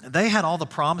point, they had all the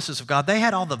promises of God. They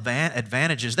had all the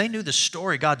advantages. They knew the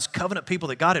story, God's covenant people,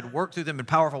 that God had worked through them in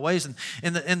powerful ways.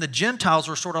 And the Gentiles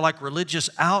were sort of like religious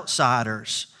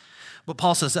outsiders. But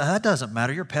Paul says that doesn't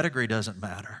matter. Your pedigree doesn't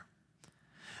matter.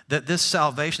 That this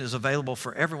salvation is available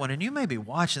for everyone. And you may be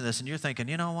watching this and you're thinking,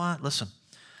 you know what? Listen,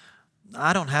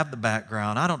 I don't have the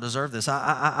background. I don't deserve this.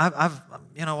 I've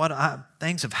you know what?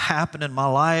 Things have happened in my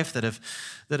life that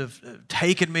have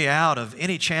taken me out of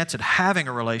any chance at having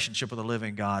a relationship with a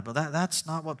living God. But that's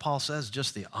not what Paul says.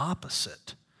 Just the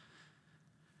opposite.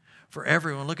 For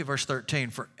everyone, look at verse 13.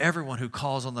 For everyone who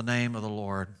calls on the name of the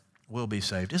Lord will be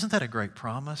saved. Isn't that a great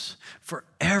promise? For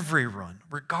everyone,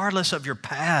 regardless of your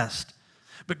past,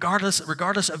 regardless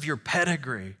of your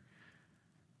pedigree,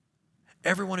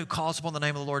 everyone who calls upon the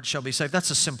name of the Lord shall be saved. That's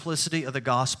the simplicity of the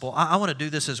gospel. I want to do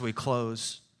this as we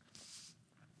close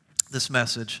this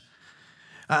message.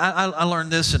 I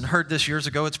learned this and heard this years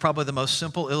ago. It's probably the most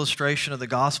simple illustration of the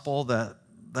gospel that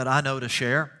I know to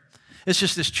share. It's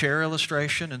just this chair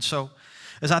illustration. And so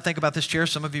as I think about this chair,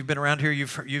 some of you have been around here,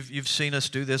 you've seen us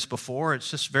do this before.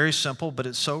 It's just very simple, but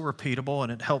it's so repeatable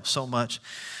and it helps so much.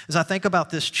 As I think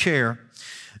about this chair,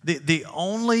 the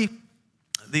only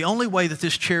way that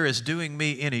this chair is doing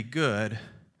me any good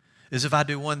is if I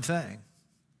do one thing.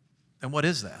 And what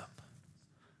is that?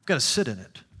 I've got to sit in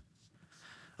it.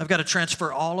 I've got to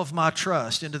transfer all of my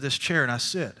trust into this chair, and I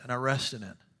sit and I rest in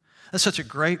it. That's such a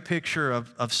great picture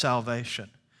of salvation.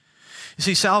 You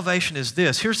see, salvation is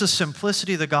this. Here's the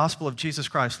simplicity of the gospel of Jesus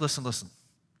Christ. Listen.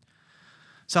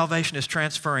 Salvation is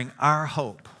transferring our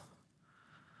hope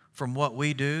from what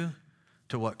we do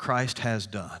to what Christ has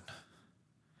done.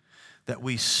 That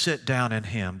we sit down in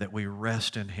him, that we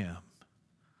rest in him.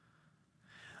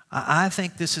 I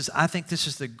think this is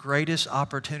the greatest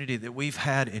opportunity that we've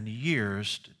had in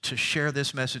years to share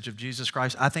this message of Jesus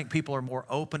Christ. I think people are more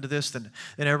open to this than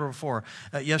ever before.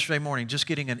 Yesterday morning, just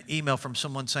getting an email from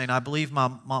someone saying, I believe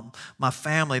my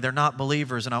family, they're not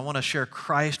believers, and I want to share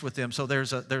Christ with them. So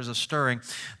there's a stirring.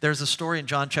 There's a story in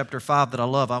John chapter 5 that I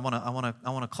love. I want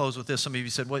to close with this. Some of you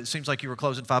said, well, it seems like you were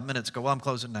closing 5 minutes ago. Well, I'm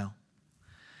closing now.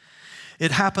 It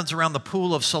happens around the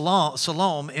pool of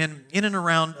Siloam in and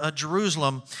around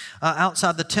Jerusalem.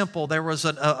 Outside the temple, there was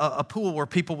a pool where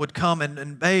people would come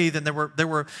and bathe, and there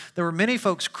were many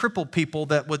folks, crippled people,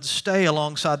 that would stay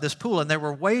alongside this pool, and they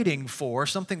were waiting for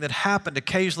something that happened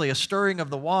occasionally, a stirring of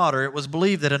the water. It was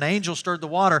believed that an angel stirred the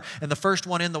water, and the first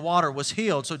one in the water was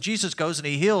healed. So Jesus goes and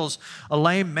he heals a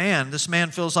lame man. This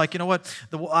man feels like, you know what,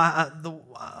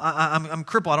 I'm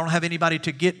crippled. I don't have anybody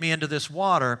to get me into this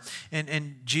water,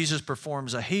 and Jesus performs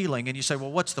a healing. And you say,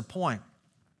 well, what's the point?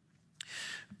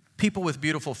 People with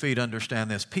beautiful feet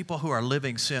understand this. People who are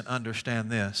living sin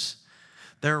understand this.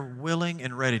 They're willing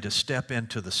and ready to step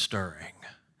into the stirring.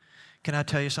 Can I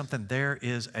tell you something? There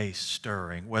is a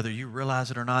stirring. Whether you realize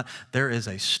it or not, there is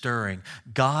a stirring.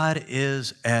 God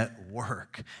is at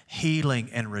work, healing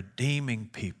and redeeming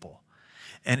people.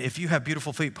 And if you have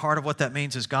beautiful feet, part of what that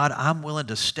means is, God, I'm willing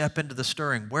to step into the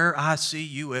stirring. Where I see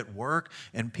you at work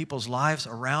in people's lives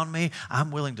around me,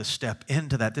 I'm willing to step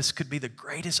into that. This could be the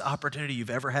greatest opportunity you've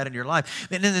ever had in your life.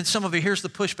 And then some of you, here's the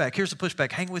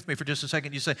pushback. Hang with me for just a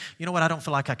second. You say, you know what, I don't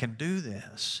feel like I can do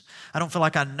this. I don't feel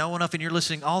like I know enough, and you're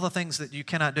listing all the things that you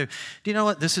cannot do. Do you know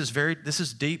what? This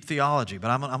is deep theology, but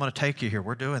I'm going to take you here.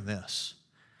 We're doing this.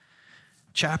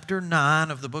 Chapter 9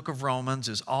 of the book of Romans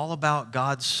is all about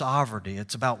God's sovereignty.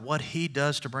 It's about what He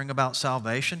does to bring about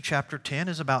salvation. Chapter 10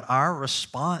 is about our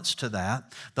response to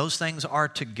that. Those things are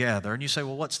together. And you say,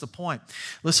 well, what's the point?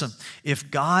 Listen, if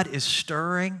God is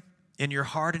stirring in your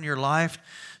heart and your life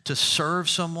to serve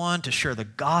someone, to share the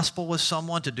gospel with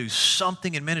someone, to do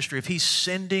something in ministry, if He's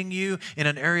sending you in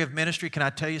an area of ministry, can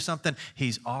I tell you something?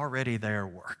 He's already there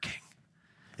working.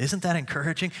 Isn't that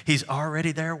encouraging? He's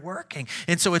already there working.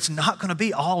 And so it's not going to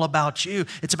be all about you.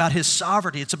 It's about His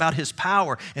sovereignty. It's about His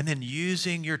power. And then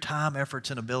using your time,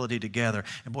 efforts, and ability together.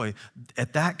 And boy,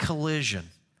 at that collision,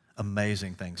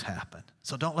 amazing things happen.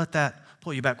 So don't let that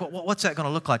pull you back. What's that going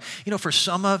to look like? You know, for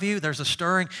some of you, there's a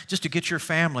stirring just to get your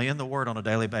family in the Word on a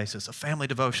daily basis, a family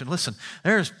devotion. Listen,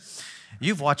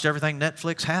 you've watched everything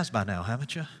Netflix has by now,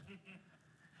 haven't you?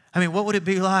 I mean, what would it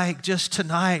be like just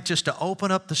tonight, just to open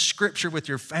up the Scripture with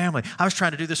your family? I was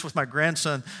trying to do this with my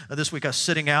grandson this week. I was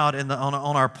sitting out on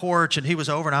our porch, and he was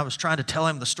over, and I was trying to tell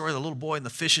him the story of the little boy and the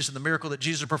fishes and the miracle that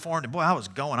Jesus performed. And boy, I was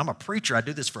going. I'm a preacher. I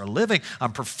do this for a living.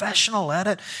 I'm professional at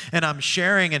it, and I'm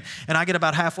sharing. And I get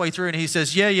about halfway through, and he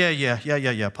says,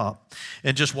 yeah, Pop,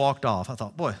 and just walked off. I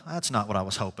thought, boy, that's not what I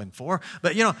was hoping for.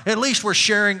 But, you know, at least we're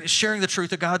sharing the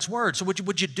truth of God's Word. So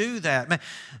would you do that? Man,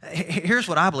 here's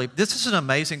what I believe. This is an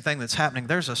amazing thing that's happening.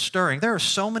 There's a stirring. There are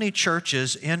so many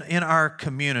churches in our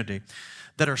community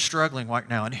that are struggling right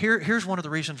now. And here's one of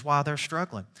the reasons why they're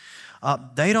struggling.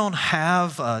 They don't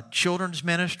have children's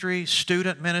ministry,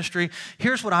 student ministry.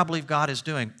 Here's what I believe God is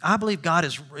doing. I believe God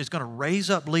is going to raise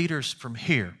up leaders from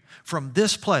here, from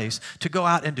this place, to go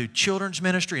out and do children's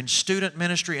ministry and student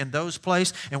ministry in those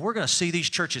places, and we're going to see these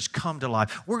churches come to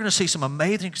life. We're going to see some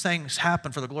amazing things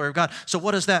happen for the glory of God. So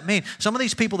what does that mean? Some of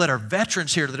these people that are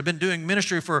veterans here that have been doing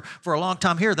ministry for a long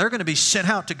time here, they're going to be sent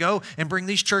out to go and bring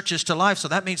these churches to life. So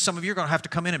that means some of you are going to have to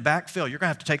come in and backfill. You're going to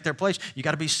have to take their place. You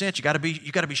got to be sent. You got to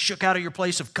be shook out of your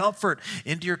place of comfort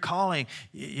into your calling.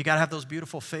 You got to have those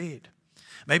beautiful feet.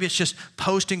 Maybe it's just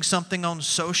posting something on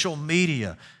social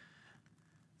media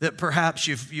that perhaps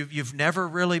you've never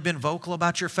really been vocal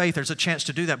about your faith. There's a chance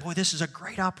to do that. Boy, this is a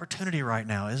great opportunity right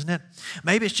now, isn't it?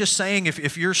 Maybe it's just saying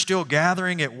if you're still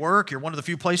gathering at work, you're one of the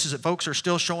few places that folks are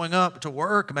still showing up to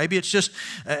work. Maybe it's just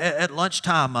at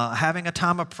lunchtime having a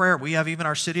time of prayer. We have even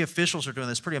our city officials are doing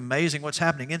this. Pretty amazing what's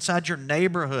happening. Inside your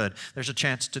neighborhood, there's a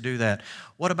chance to do that.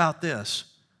 What about this?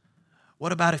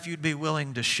 What about if you'd be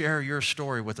willing to share your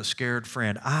story with a scared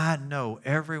friend? I know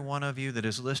every one of you that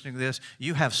is listening to this,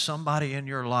 you have somebody in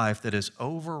your life that is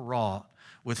overwrought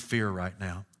with fear right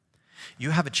now.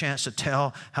 You have a chance to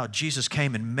tell how Jesus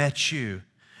came and met you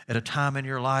at a time in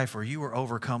your life where you were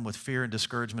overcome with fear and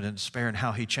discouragement and despair, and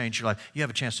how He changed your life. You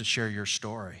have a chance to share your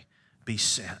story. Be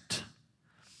sent.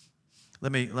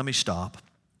 Let me stop.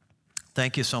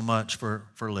 Thank you so much for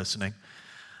listening.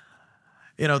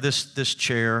 You know, this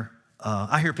chair,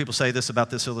 I hear people say this about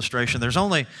this illustration. There's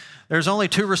only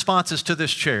two responses to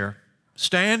this chair: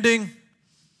 standing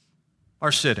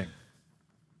or sitting.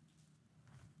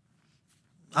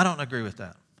 I don't agree with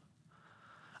that.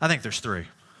 I think there's three.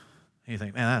 You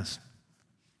think, man, that's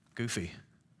goofy.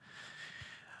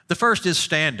 The first is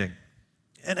standing.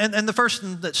 And the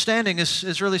first that's standing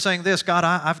is really saying this: God,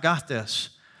 I've got this.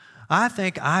 I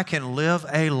think I can live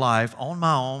a life on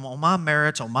my own, on my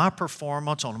merits, on my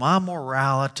performance, on my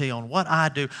morality, on what I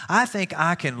do. I think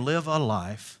I can live a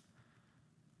life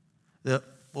that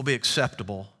will be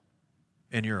acceptable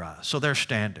in your eyes. So they're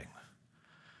standing.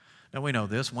 Now we know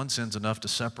this. One sin's enough to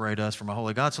separate us from a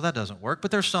holy God, so that doesn't work.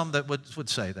 But there's some that would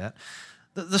say that.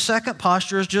 The second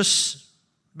posture is just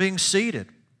being seated.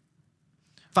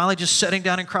 Finally, just sitting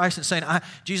down in Christ and saying,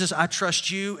 Jesus, I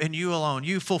trust you and you alone.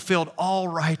 You fulfilled all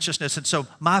righteousness, and so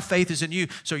my faith is in you.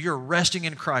 So you're resting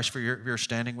in Christ for your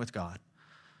standing with God.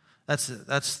 That's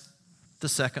the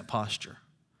second posture.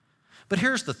 But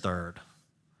here's the third.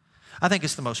 I think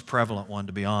it's the most prevalent one,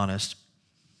 to be honest.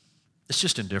 It's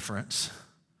just indifference.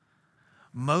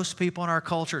 Most people in our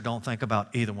culture don't think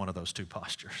about either one of those two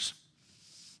postures.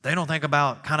 They don't think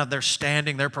about kind of their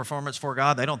standing, their performance for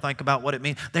God. They don't think about what it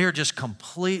means. They are just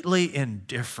completely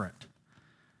indifferent.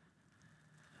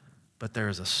 but there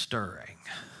is a stirring.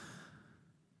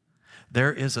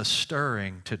 There is a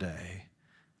stirring today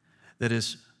that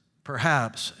is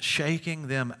perhaps shaking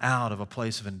them out of a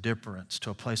place of indifference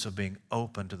to a place of being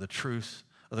open to the truth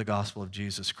of the gospel of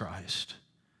Jesus Christ.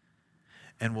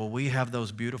 And will we have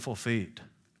those beautiful feet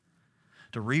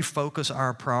to refocus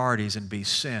our priorities and be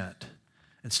sent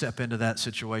and step into that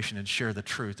situation and share the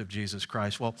truth of Jesus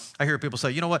Christ? Well, I hear people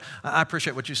say, you know what, I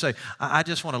appreciate what you say. I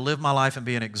just want to live my life and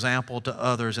be an example to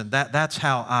others, and that's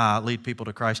how I lead people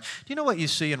to Christ. Do you know what you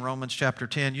see in Romans chapter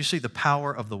 10? You see the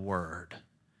power of the Word.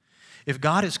 If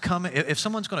God is coming, if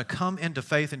someone's going to come into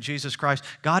faith in Jesus Christ,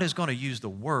 God is going to use the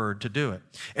Word to do it.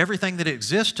 Everything that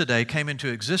exists today came into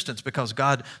existence because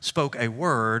God spoke a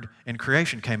word and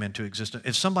creation came into existence.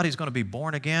 If somebody's going to be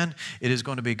born again, it is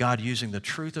going to be God using the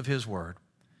truth of His Word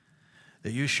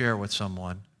that you share with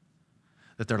someone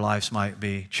that their lives might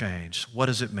be changed. What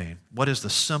does it mean? What is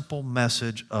the simple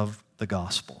message of the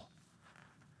gospel?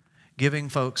 Giving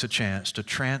folks a chance to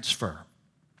transfer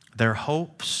their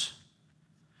hopes,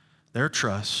 their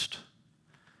trust,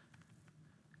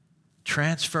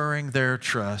 transferring their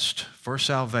trust for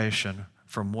salvation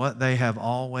from what they have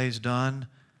always done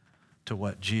to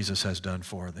what Jesus has done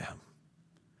for them.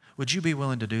 Would you be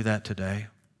willing to do that today?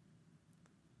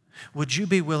 Would you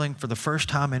be willing for the first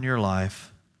time in your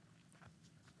life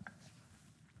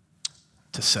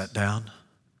to sit down,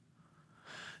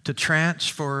 to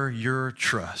transfer your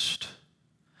trust,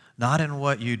 not in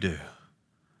what you do,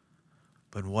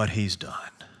 but in what He's done?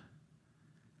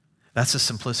 That's the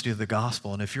simplicity of the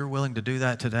gospel. And if you're willing to do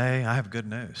that today, I have good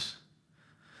news.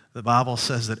 The Bible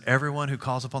says that everyone who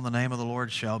calls upon the name of the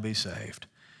Lord shall be saved.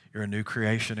 You're a new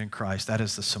creation in Christ. That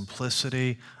is the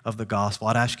simplicity of the gospel.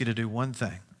 I'd ask you to do one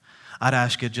thing. I'd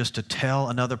ask you just to tell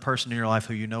another person in your life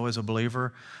who you know is a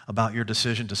believer about your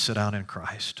decision to sit down in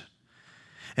Christ.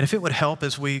 And if it would help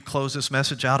as we close this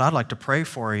message out, I'd like to pray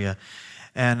for you.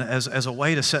 And as a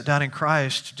way to sit down in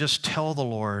Christ, just tell the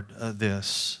Lord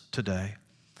this today.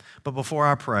 But before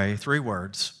I pray, 3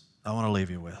 words I want to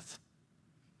leave you with.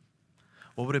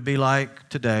 What would it be like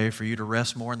today for you to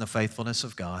rest more in the faithfulness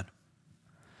of God?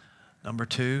 Number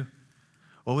 2,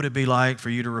 what would it be like for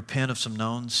you to repent of some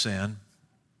known sin?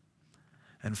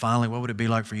 And finally, what would it be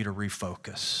like for you to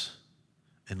refocus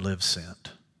and live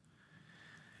sent?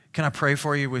 Can I pray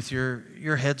for you with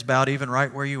your heads bowed even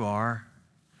right where you are,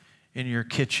 in your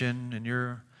kitchen, in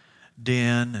your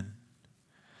den? And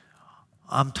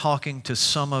I'm talking to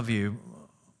some of you.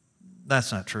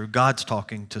 That's not true. God's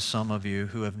talking to some of you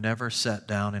who have never sat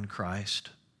down in Christ.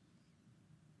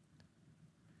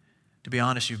 To be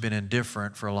honest, you've been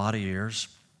indifferent for a lot of years.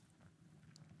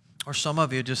 Or some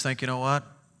of you just think, you know what?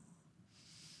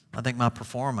 I think my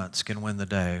performance can win the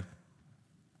day.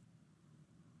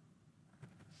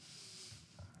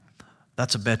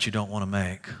 That's a bet you don't want to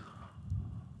make,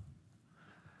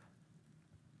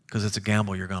 because it's a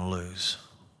gamble you're going to lose.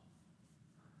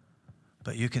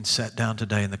 But you can sit down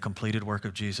today in the completed work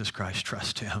of Jesus Christ,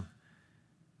 trust Him,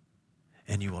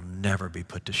 and you will never be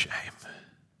put to shame.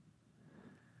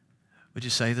 Would you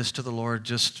say this to the Lord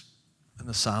just in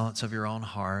the silence of your own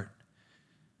heart?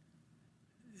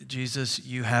 Jesus,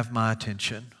 you have my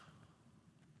attention.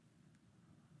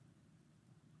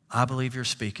 I believe you're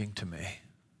speaking to me.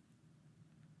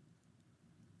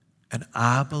 And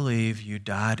I believe you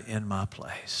died in my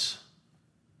place.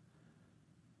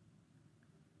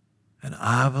 And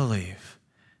I believe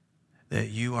that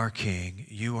you are King,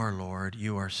 you are Lord,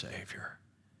 you are Savior.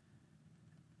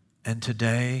 And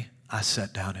today I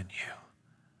sit down in you.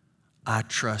 I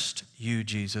trust you,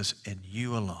 Jesus, and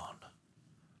you alone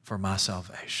for my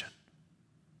salvation.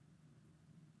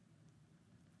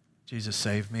 Jesus,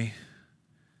 save me.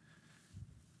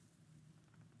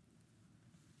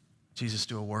 Jesus,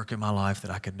 do a work in my life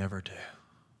that I could never do.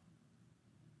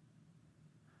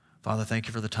 Father, thank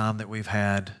you for the time that we've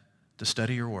had to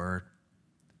study your word,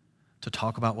 to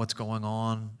talk about what's going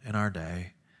on in our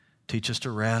day. Teach us to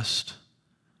rest.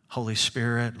 Holy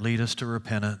Spirit, lead us to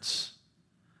repentance.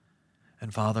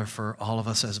 And Father, for all of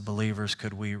us as believers,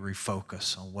 could we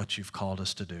refocus on what you've called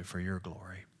us to do for your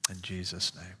glory. In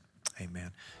Jesus' name,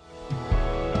 amen.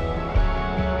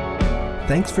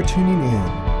 Thanks for tuning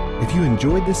in. If you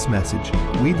enjoyed this message,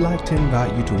 we'd like to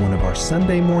invite you to one of our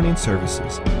Sunday morning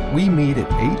services. We meet at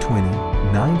 8:20,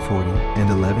 9:40,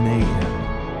 and 11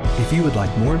 a.m. If you would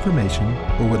like more information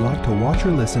or would like to watch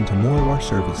or listen to more of our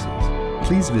services,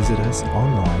 please visit us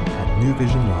online at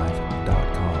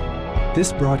newvisionlive.com.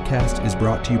 This broadcast is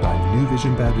brought to you by New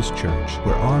Vision Baptist Church,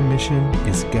 where our mission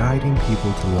is guiding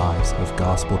people to lives of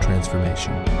gospel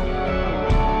transformation.